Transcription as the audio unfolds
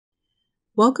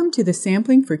Welcome to the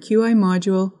Sampling for QI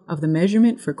module of the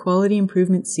Measurement for Quality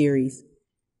Improvement series.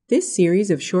 This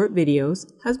series of short videos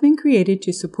has been created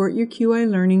to support your QI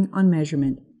learning on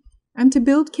measurement and to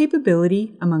build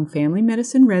capability among family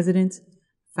medicine residents,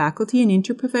 faculty and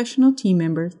interprofessional team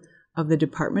members of the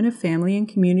Department of Family and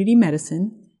Community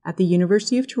Medicine at the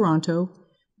University of Toronto,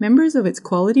 members of its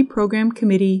Quality Program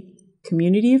Committee,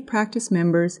 Community of Practice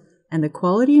members, and the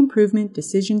Quality Improvement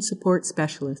Decision Support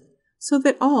Specialist, so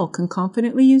that all can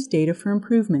confidently use data for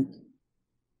improvement.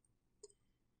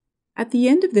 At the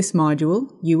end of this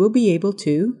module, you will be able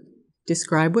to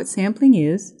describe what sampling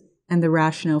is and the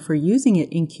rationale for using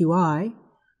it in QI,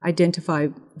 identify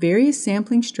various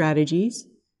sampling strategies,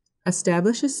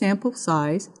 establish a sample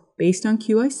size based on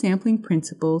QI sampling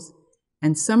principles,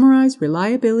 and summarize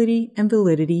reliability and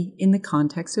validity in the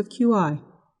context of QI.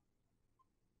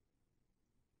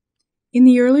 In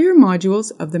the earlier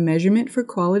modules of the Measurement for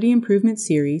Quality Improvement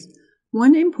series,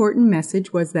 one important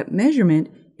message was that measurement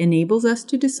enables us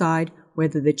to decide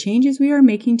whether the changes we are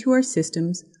making to our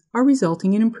systems are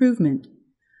resulting in improvement.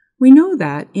 We know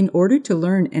that in order to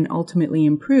learn and ultimately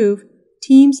improve,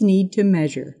 teams need to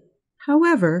measure.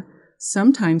 However,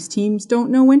 sometimes teams don't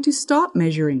know when to stop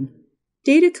measuring.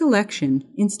 Data collection,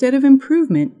 instead of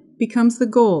improvement, becomes the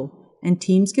goal, and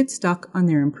teams get stuck on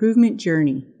their improvement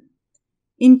journey.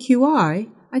 In QI,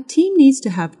 a team needs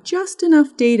to have just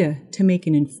enough data to make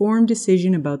an informed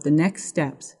decision about the next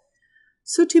steps.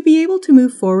 So to be able to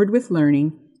move forward with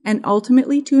learning and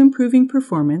ultimately to improving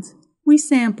performance, we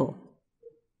sample.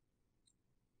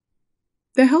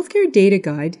 The Healthcare Data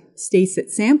Guide states that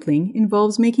sampling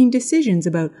involves making decisions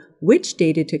about which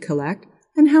data to collect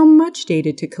and how much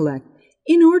data to collect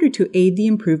in order to aid the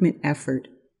improvement effort.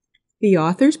 The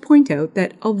authors point out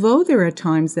that although there are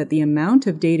times that the amount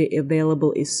of data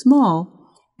available is small,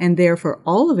 and therefore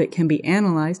all of it can be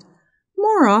analyzed,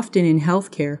 more often in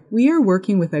healthcare we are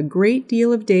working with a great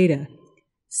deal of data.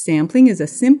 Sampling is a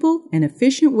simple and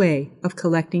efficient way of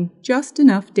collecting just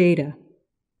enough data.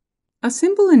 A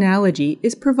simple analogy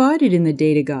is provided in the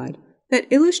data guide that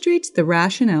illustrates the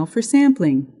rationale for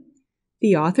sampling.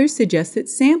 The authors suggest that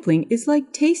sampling is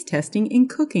like taste testing in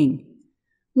cooking.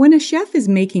 When a chef is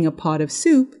making a pot of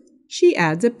soup, she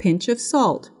adds a pinch of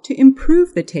salt to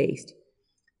improve the taste.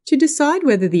 To decide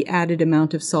whether the added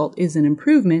amount of salt is an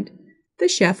improvement, the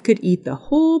chef could eat the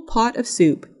whole pot of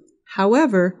soup.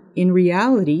 However, in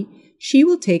reality, she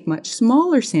will take much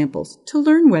smaller samples to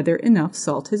learn whether enough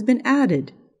salt has been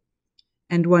added.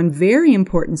 And one very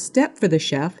important step for the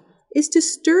chef is to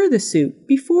stir the soup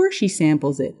before she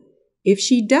samples it. If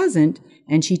she doesn't,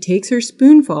 and she takes her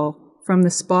spoonful from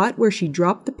the spot where she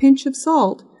dropped the pinch of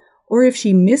salt, or if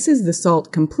she misses the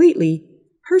salt completely,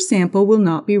 her sample will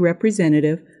not be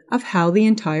representative of how the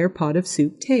entire pot of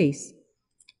soup tastes.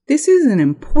 This is an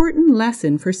important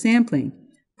lesson for sampling.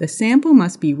 The sample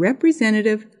must be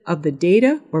representative of the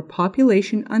data or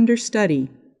population under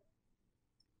study.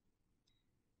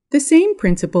 The same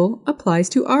principle applies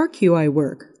to our QI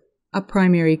work. A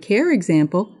primary care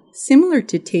example, similar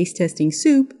to taste testing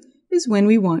soup, is when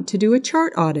we want to do a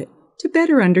chart audit to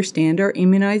better understand our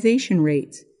immunization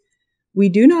rates. We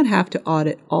do not have to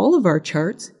audit all of our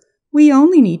charts. We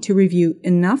only need to review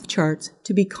enough charts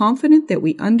to be confident that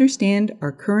we understand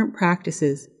our current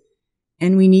practices.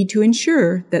 And we need to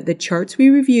ensure that the charts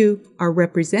we review are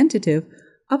representative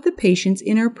of the patients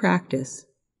in our practice.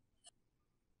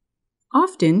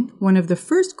 Often, one of the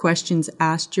first questions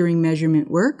asked during measurement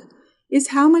work is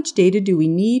how much data do we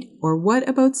need, or what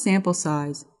about sample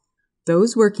size?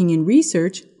 Those working in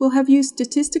research will have used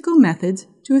statistical methods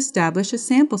to establish a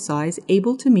sample size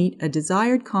able to meet a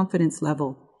desired confidence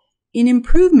level. In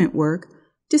improvement work,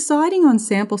 deciding on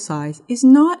sample size is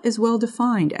not as well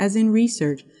defined as in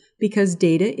research because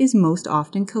data is most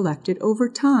often collected over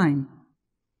time.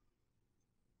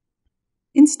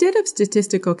 Instead of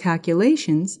statistical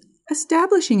calculations,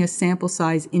 establishing a sample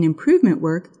size in improvement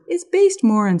work is based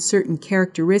more on certain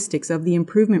characteristics of the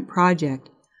improvement project.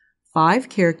 5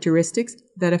 characteristics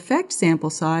that affect sample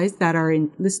size that are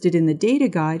listed in the data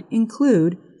guide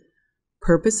include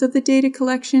purpose of the data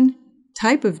collection,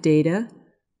 type of data,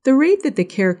 the rate that the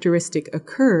characteristic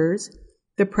occurs,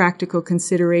 the practical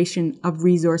consideration of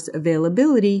resource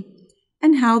availability,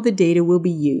 and how the data will be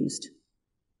used.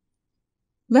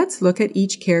 Let's look at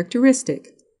each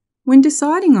characteristic. When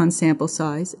deciding on sample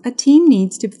size, a team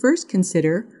needs to first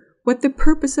consider what the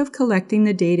purpose of collecting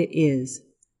the data is.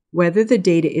 Whether the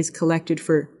data is collected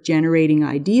for generating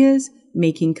ideas,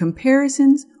 making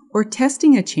comparisons, or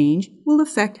testing a change will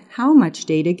affect how much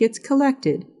data gets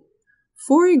collected.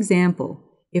 For example,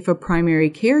 if a primary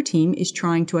care team is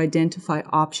trying to identify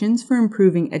options for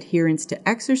improving adherence to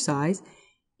exercise,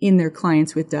 In their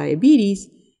clients with diabetes,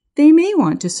 they may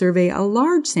want to survey a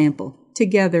large sample to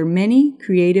gather many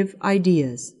creative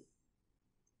ideas.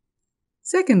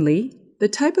 Secondly, the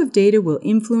type of data will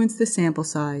influence the sample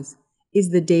size.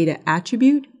 Is the data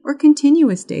attribute or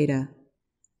continuous data?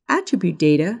 Attribute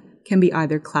data can be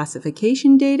either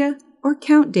classification data or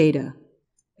count data.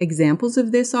 Examples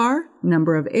of this are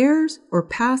number of errors or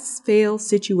pass-fail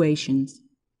situations.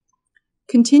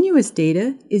 Continuous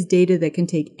data is data that can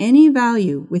take any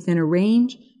value within a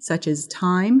range such as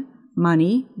time,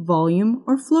 money, volume,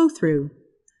 or flow-through.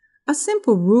 A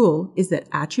simple rule is that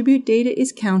attribute data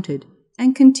is counted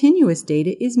and continuous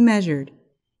data is measured.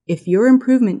 If your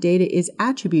improvement data is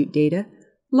attribute data,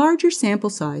 larger sample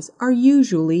size are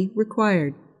usually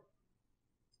required.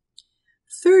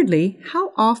 Thirdly,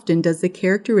 how often does the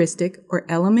characteristic or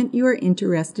element you are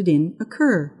interested in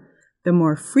occur? The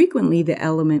more frequently the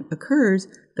element occurs,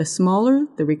 the smaller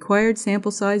the required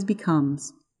sample size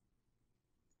becomes.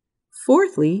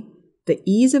 Fourthly, the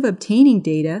ease of obtaining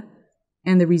data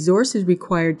and the resources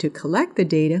required to collect the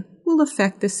data will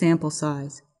affect the sample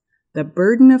size. The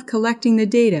burden of collecting the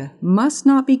data must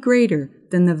not be greater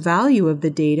than the value of the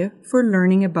data for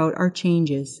learning about our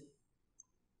changes.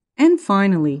 And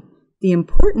finally, the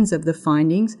importance of the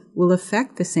findings will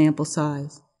affect the sample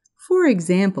size. For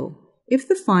example, if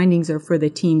the findings are for the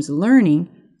team's learning,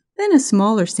 then a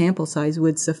smaller sample size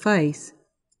would suffice.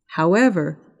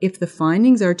 However, if the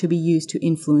findings are to be used to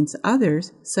influence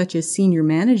others, such as senior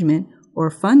management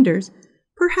or funders,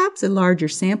 perhaps a larger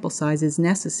sample size is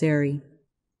necessary.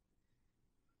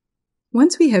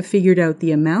 Once we have figured out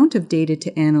the amount of data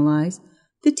to analyze,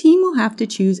 the team will have to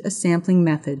choose a sampling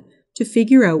method to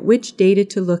figure out which data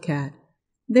to look at.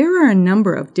 There are a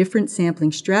number of different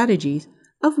sampling strategies,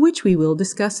 of which we will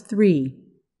discuss 3.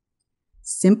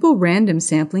 Simple random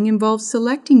sampling involves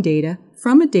selecting data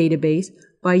from a database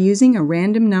by using a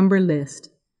random number list.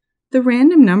 The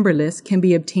random number list can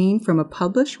be obtained from a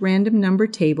published random number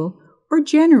table or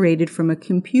generated from a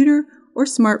computer or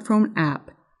smartphone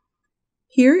app.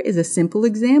 Here is a simple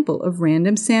example of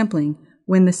random sampling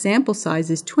when the sample size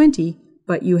is 20,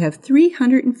 but you have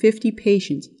 350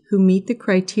 patients who meet the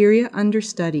criteria under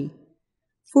study.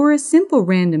 For a simple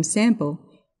random sample,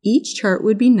 each chart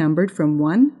would be numbered from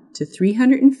 1 to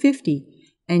 350,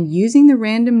 and using the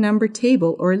random number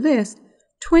table or list,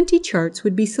 20 charts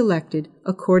would be selected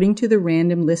according to the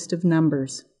random list of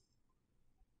numbers.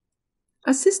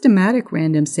 A systematic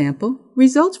random sample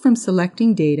results from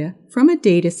selecting data from a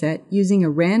dataset using a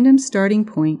random starting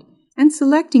point and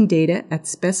selecting data at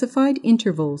specified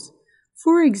intervals.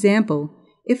 For example,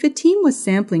 if a team was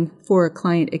sampling for a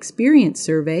client experience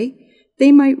survey,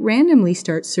 they might randomly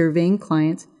start surveying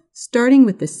clients starting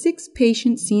with the 6th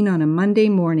patient seen on a Monday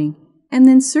morning and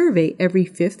then survey every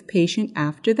 5th patient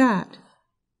after that.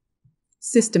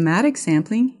 Systematic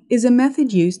sampling is a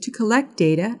method used to collect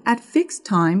data at fixed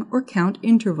time or count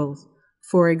intervals.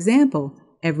 For example,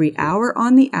 every hour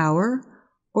on the hour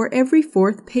or every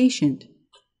 4th patient.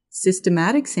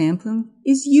 Systematic sampling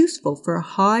is useful for a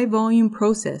high-volume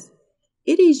process.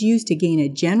 It is used to gain a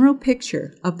general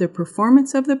picture of the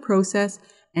performance of the process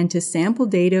and to sample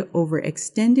data over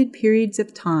extended periods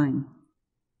of time.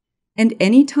 And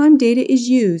anytime data is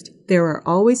used, there are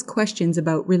always questions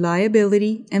about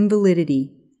reliability and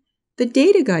validity. The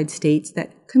data guide states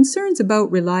that concerns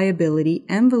about reliability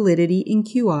and validity in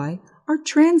QI are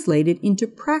translated into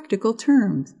practical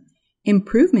terms.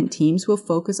 Improvement teams will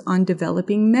focus on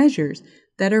developing measures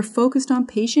that are focused on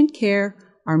patient care,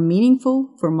 are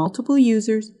meaningful for multiple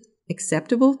users,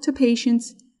 acceptable to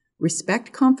patients,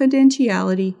 respect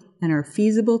confidentiality, and are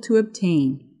feasible to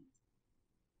obtain.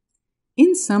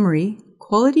 In summary,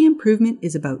 quality improvement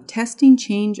is about testing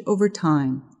change over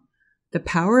time. The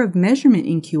power of measurement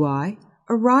in QI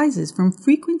arises from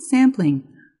frequent sampling,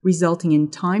 resulting in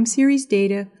time series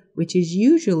data, which is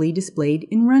usually displayed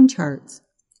in run charts.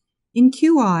 In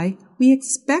QI, we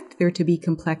expect there to be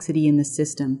complexity in the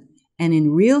system, and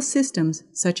in real systems,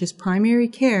 such as primary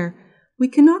care, we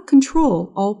cannot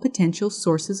control all potential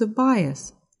sources of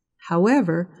bias.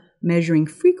 However, measuring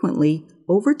frequently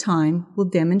over time will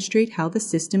demonstrate how the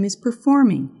system is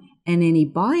performing, and any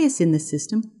bias in the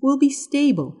system will be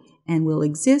stable and will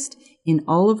exist in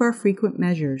all of our frequent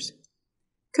measures.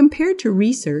 Compared to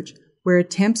research, where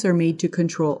attempts are made to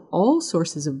control all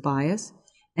sources of bias,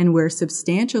 and where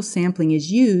substantial sampling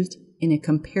is used in a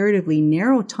comparatively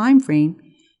narrow time frame,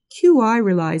 QI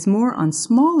relies more on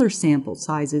smaller sample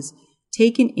sizes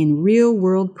taken in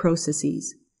real-world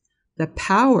processes. The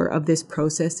power of this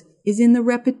process is in the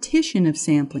repetition of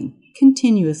sampling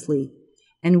continuously,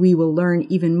 and we will learn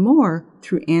even more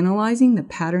through analyzing the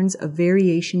patterns of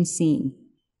variation seen.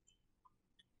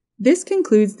 This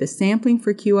concludes the Sampling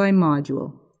for QI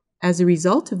module. As a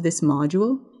result of this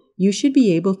module, you should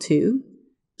be able to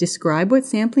describe what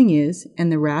sampling is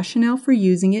and the rationale for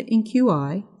using it in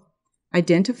QI,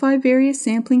 identify various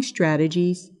sampling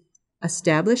strategies,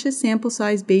 establish a sample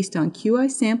size based on QI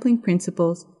sampling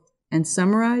principles, and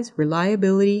summarize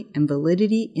reliability and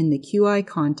validity in the QI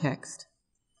context.